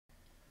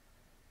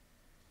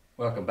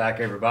Welcome back,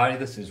 everybody.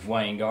 This is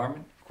Wayne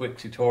Garman. Quick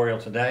tutorial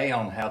today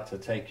on how to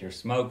take your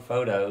smoke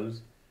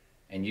photos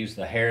and use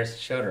the Harris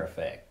shutter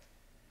effect.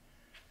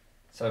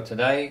 So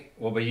today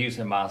we'll be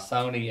using my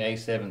Sony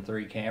a7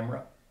 III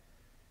camera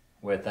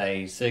with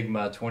a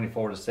Sigma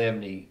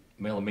 24-70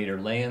 millimeter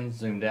lens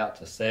zoomed out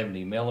to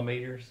 70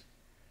 millimeters.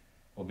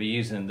 We'll be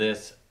using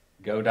this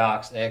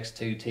Godox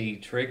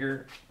X2T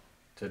trigger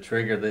to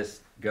trigger this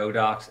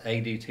Godox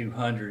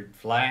AD200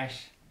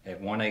 flash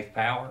at 1/8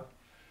 power.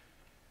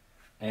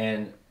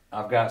 And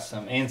I've got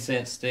some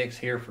incense sticks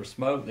here for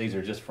smoke. These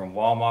are just from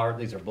Walmart.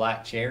 These are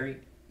black cherry.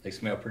 They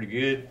smell pretty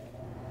good.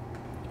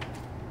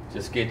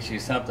 Just get you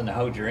something to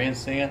hold your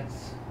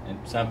incense and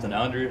something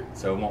under it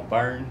so it won't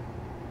burn.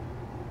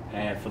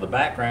 And for the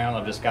background,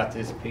 I've just got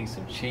this piece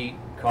of cheap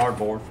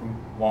cardboard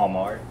from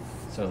Walmart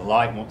so the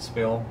light won't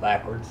spill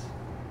backwards.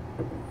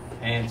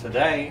 And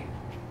today,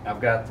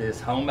 I've got this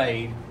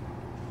homemade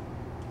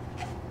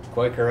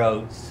Quaker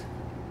Oats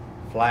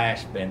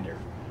flash bender.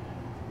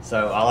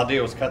 So all I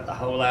did was cut the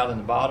hole out in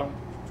the bottom,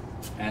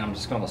 and I'm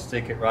just going to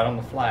stick it right on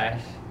the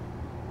flash.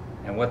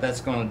 And what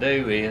that's going to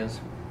do is,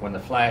 when the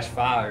flash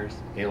fires,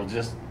 it'll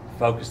just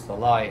focus the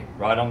light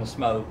right on the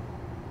smoke.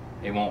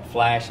 It won't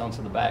flash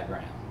onto the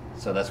background.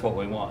 So that's what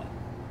we want.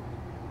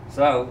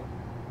 So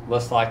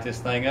let's light this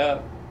thing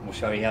up. We'll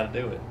show you how to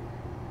do it.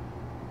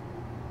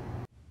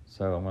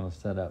 So I'm going to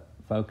set up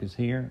focus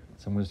here.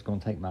 So I'm just going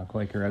to take my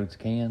Quaker Oats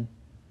can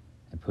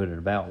and put it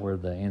about where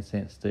the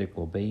incense stick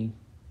will be.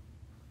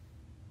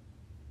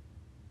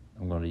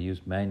 I'm going to use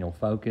manual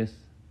focus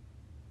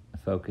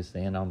and focus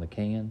in on the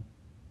can.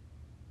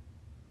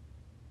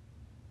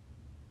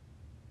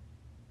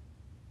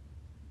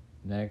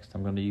 Next,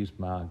 I'm going to use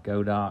my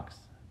Godox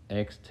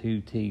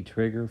X2T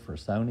trigger for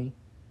Sony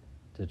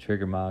to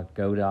trigger my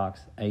Godox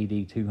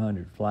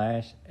AD200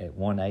 flash at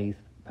 1/8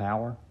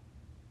 power.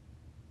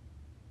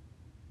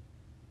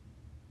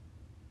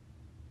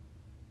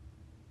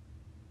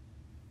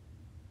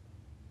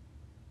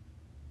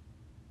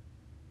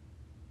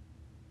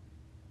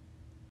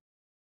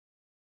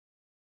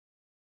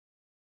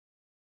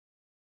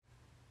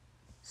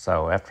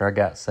 So after I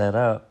got set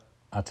up,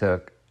 I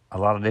took a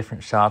lot of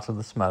different shots of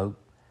the smoke.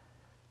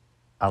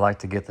 I like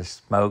to get the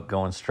smoke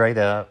going straight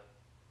up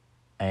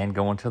and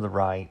going to the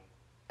right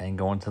and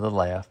going to the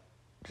left.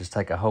 Just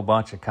take a whole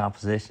bunch of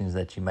compositions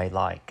that you may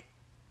like.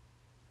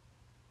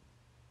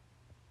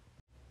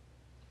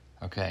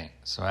 Okay,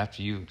 so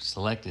after you've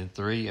selected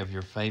 3 of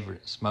your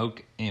favorite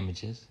smoke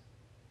images,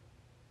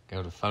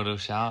 go to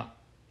Photoshop,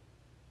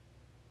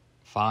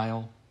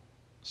 File,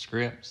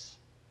 Scripts,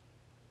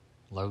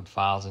 load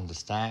files into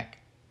Stack,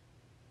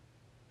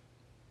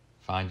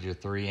 find your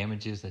 3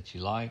 images that you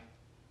like,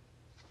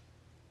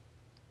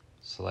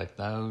 select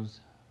those,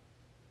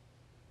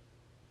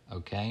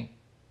 OK,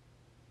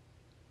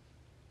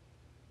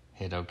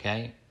 hit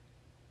OK.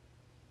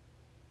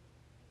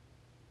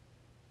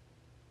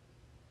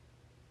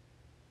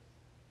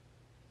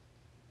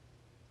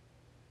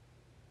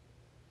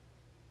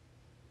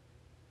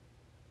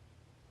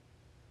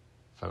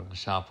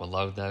 Photoshop will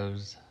load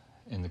those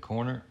in the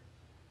corner.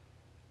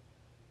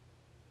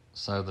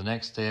 So the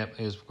next step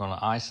is we're going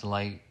to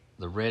isolate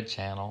the red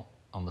channel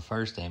on the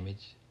first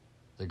image,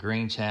 the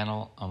green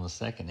channel on the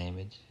second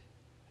image,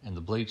 and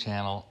the blue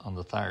channel on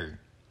the third.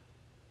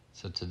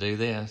 So to do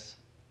this,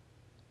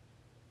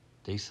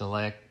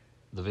 deselect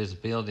the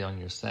visibility on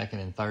your second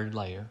and third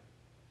layer,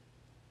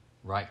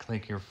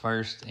 right-click your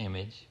first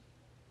image,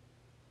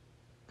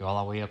 go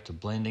all the way up to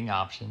blending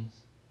options,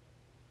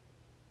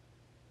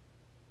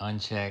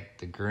 uncheck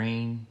the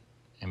green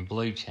and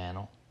blue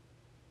channel,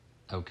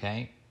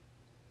 OK.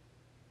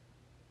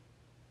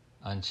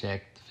 Uncheck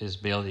the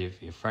visibility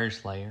of your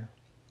first layer.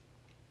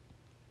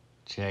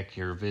 Check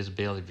your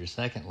visibility of your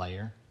second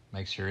layer.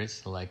 Make sure it's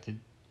selected.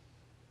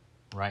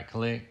 Right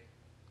click,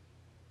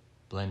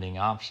 blending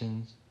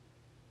options.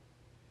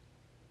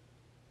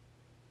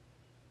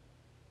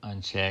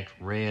 Uncheck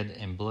red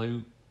and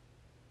blue.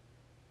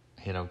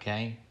 Hit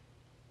OK.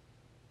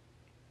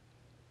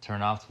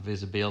 Turn off the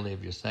visibility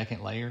of your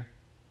second layer.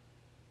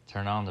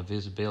 Turn on the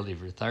visibility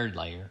of your third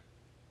layer.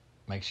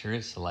 Make sure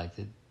it's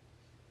selected.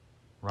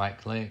 Right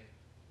click,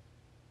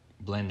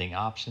 blending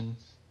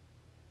options,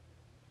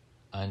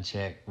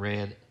 uncheck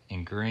red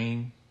and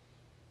green,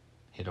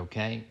 hit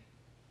OK.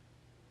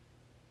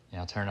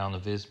 Now turn on the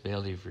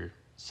visibility of your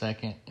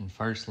second and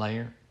first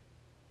layer.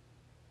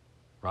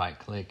 Right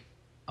click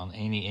on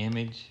any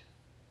image,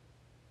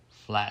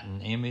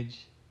 flatten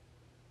image,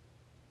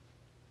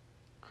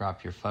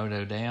 crop your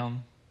photo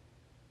down,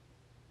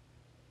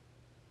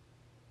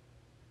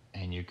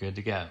 and you're good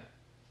to go.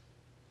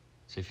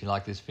 So if you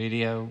like this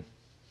video,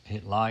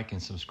 hit like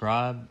and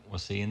subscribe. We'll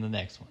see you in the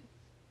next one.